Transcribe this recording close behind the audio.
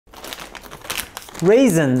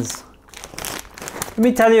Raisins. Let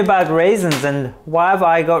me tell you about raisins and why have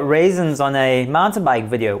I got raisins on a mountain bike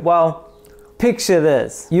video. Well, picture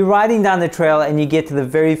this. You're riding down the trail and you get to the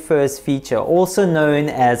very first feature, also known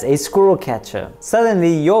as a squirrel catcher.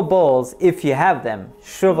 Suddenly your balls, if you have them,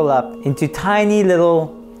 shrivel up into tiny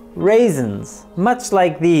little raisins, much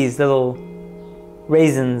like these little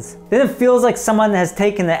raisins. Then it feels like someone has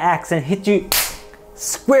taken an axe and hit you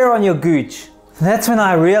square on your gooch. That's when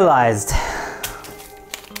I realized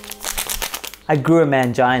I grew a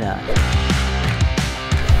mangina.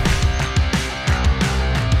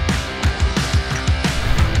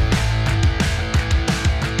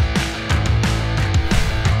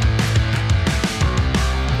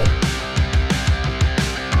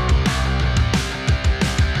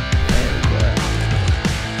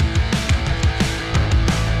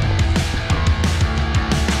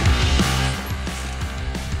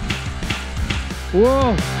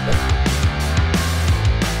 Whoa!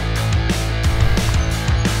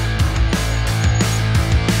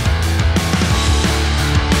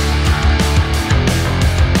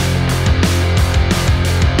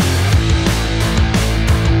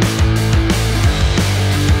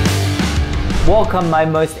 Welcome my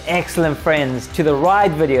most excellent friends to the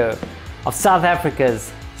ride video of South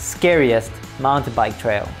Africa's scariest mountain bike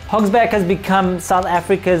trail. Hogback has become South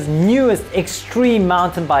Africa's newest extreme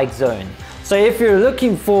mountain bike zone. So if you're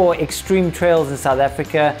looking for extreme trails in South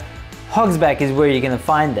Africa, Hogback is where you're gonna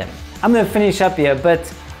find them. I'm gonna finish up here,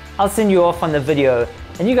 but I'll send you off on the video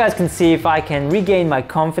and you guys can see if I can regain my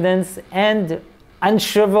confidence and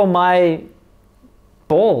unshrivel my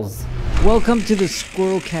balls. Welcome to the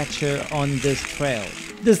squirrel catcher on this trail.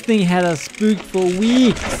 This thing had us spooked for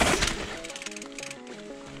weeks.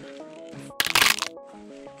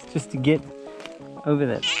 Just to get over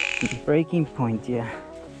that breaking point, yeah.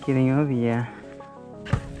 Getting over here.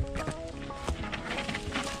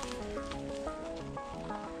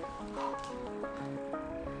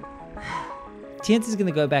 Tienz is going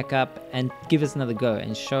to go back up and give us another go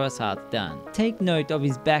and show us how it's done. Take note of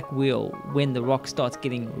his back wheel when the rock starts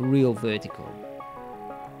getting real vertical.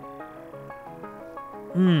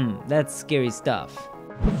 That's scary stuff.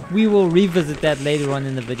 We will revisit that later on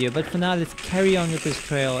in the video, but for now let's carry on with this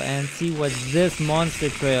trail and see what this monster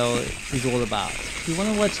trail is all about. If you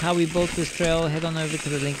want to watch how we built this trail, head on over to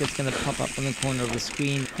the link that's going to pop up on the corner of the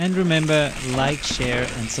screen. And remember, like, share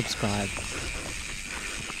and subscribe.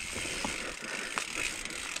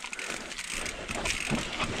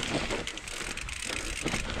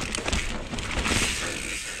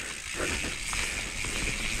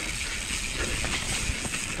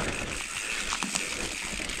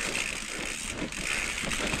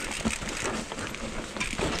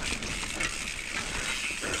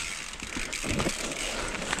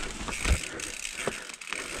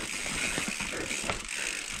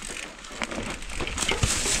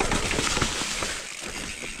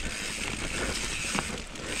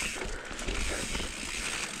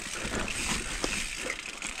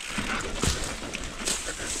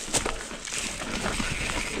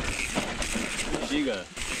 Giga.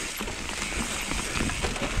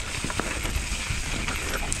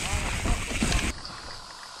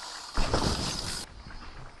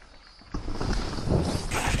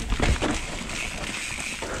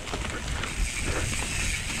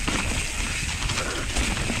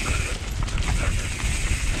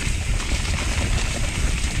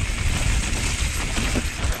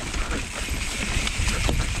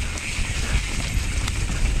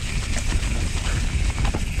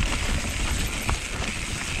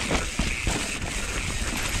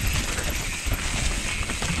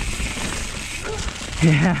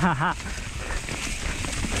 Yeah.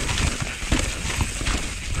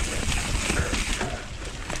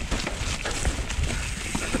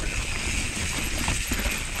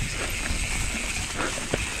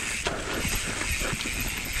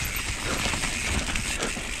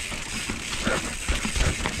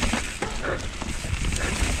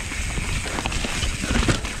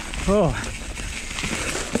 Oh.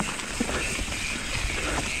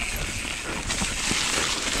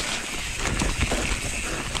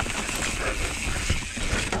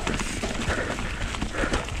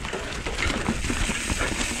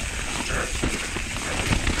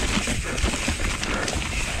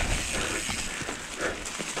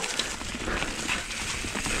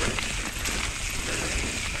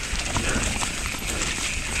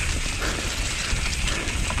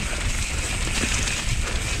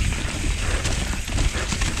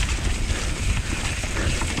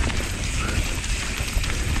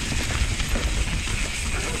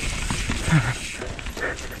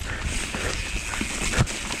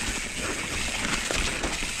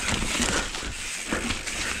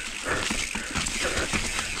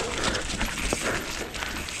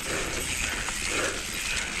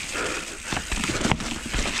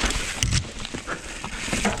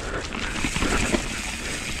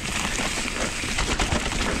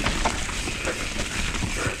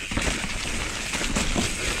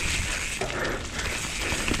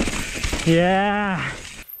 Yeah.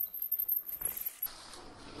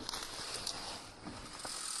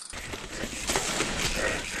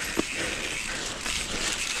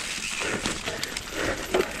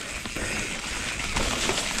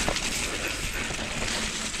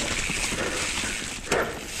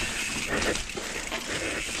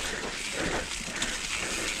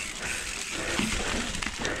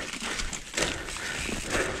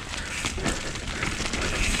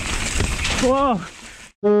 Whoa!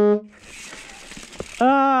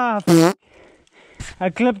 Ah! I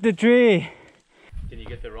clipped the tree. Can you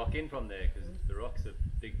get the rock in from there? Because the rock's a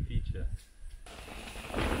big feature.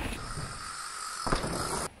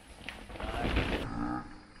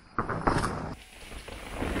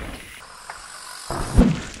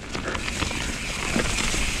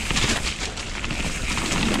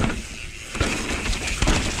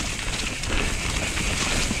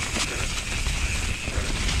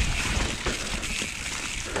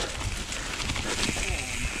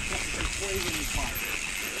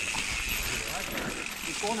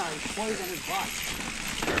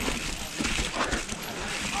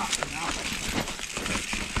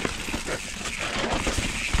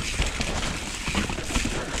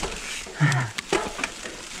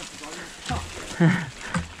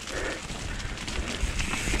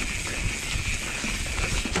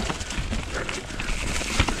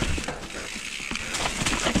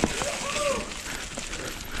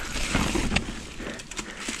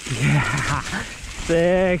 Yeah,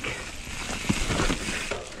 sick.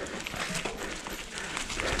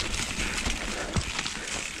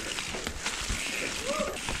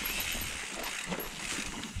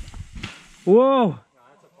 Whoa!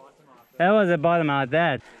 That was the bottom out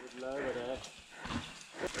there.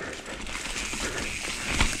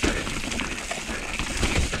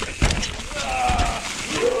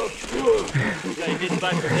 Get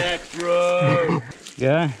back to deck, bro!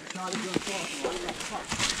 Yeah.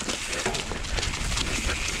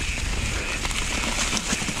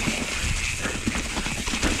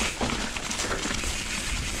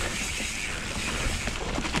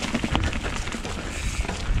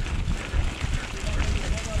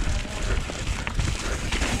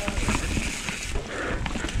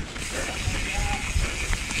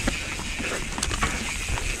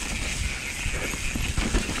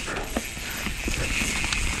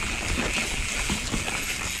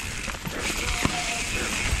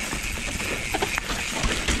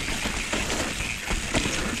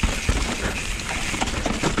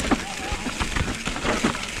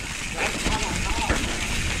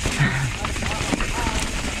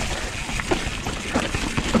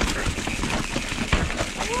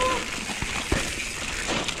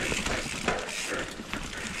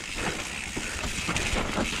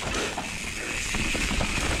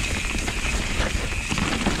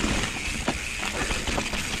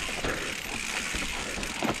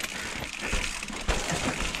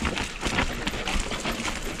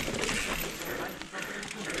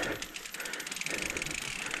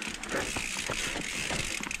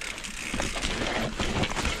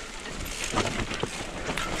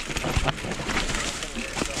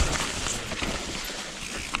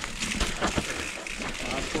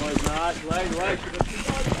 Wait.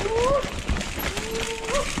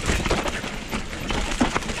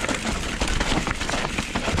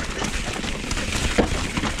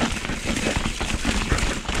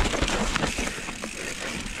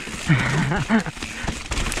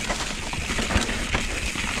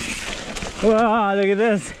 Wow, look at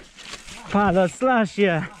this pile of slush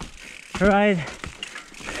here, right?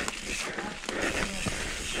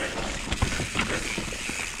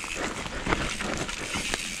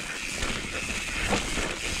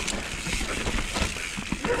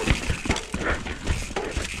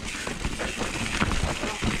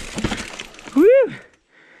 Woo!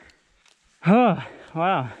 Oh,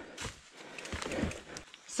 wow.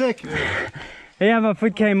 Sick. Yeah, my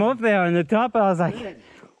foot came off there on the top. I was like,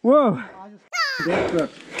 whoa.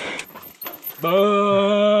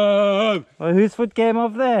 Boom! Well, whose foot came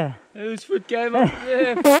off there? Whose foot came up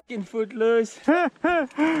there? Fucking foot loose.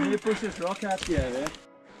 You push this rock out here, man.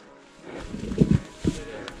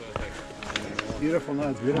 Beautiful, no,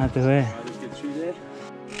 it's beautiful. Out the way. I'll just get through there.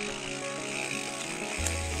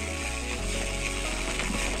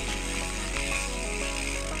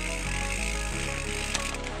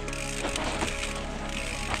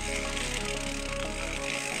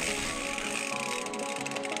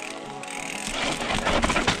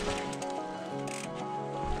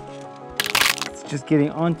 Just getting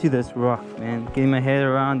onto this rock, man. Getting my head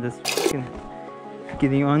around this fucking,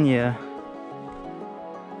 getting on here.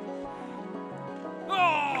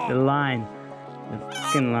 The line. The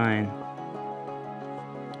fucking line.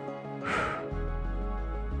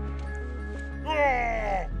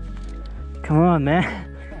 Come on,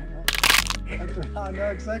 man. I know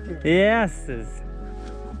exactly. Yes. It's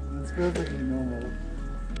perfectly normal.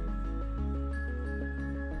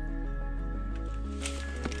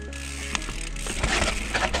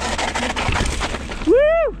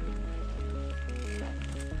 Woo!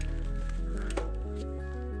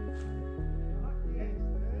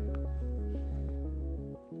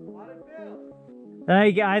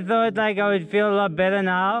 Like, I thought like I would feel a lot better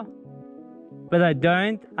now, but I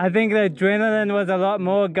don't. I think the adrenaline was a lot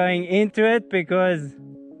more going into it because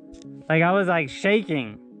like I was like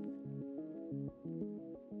shaking.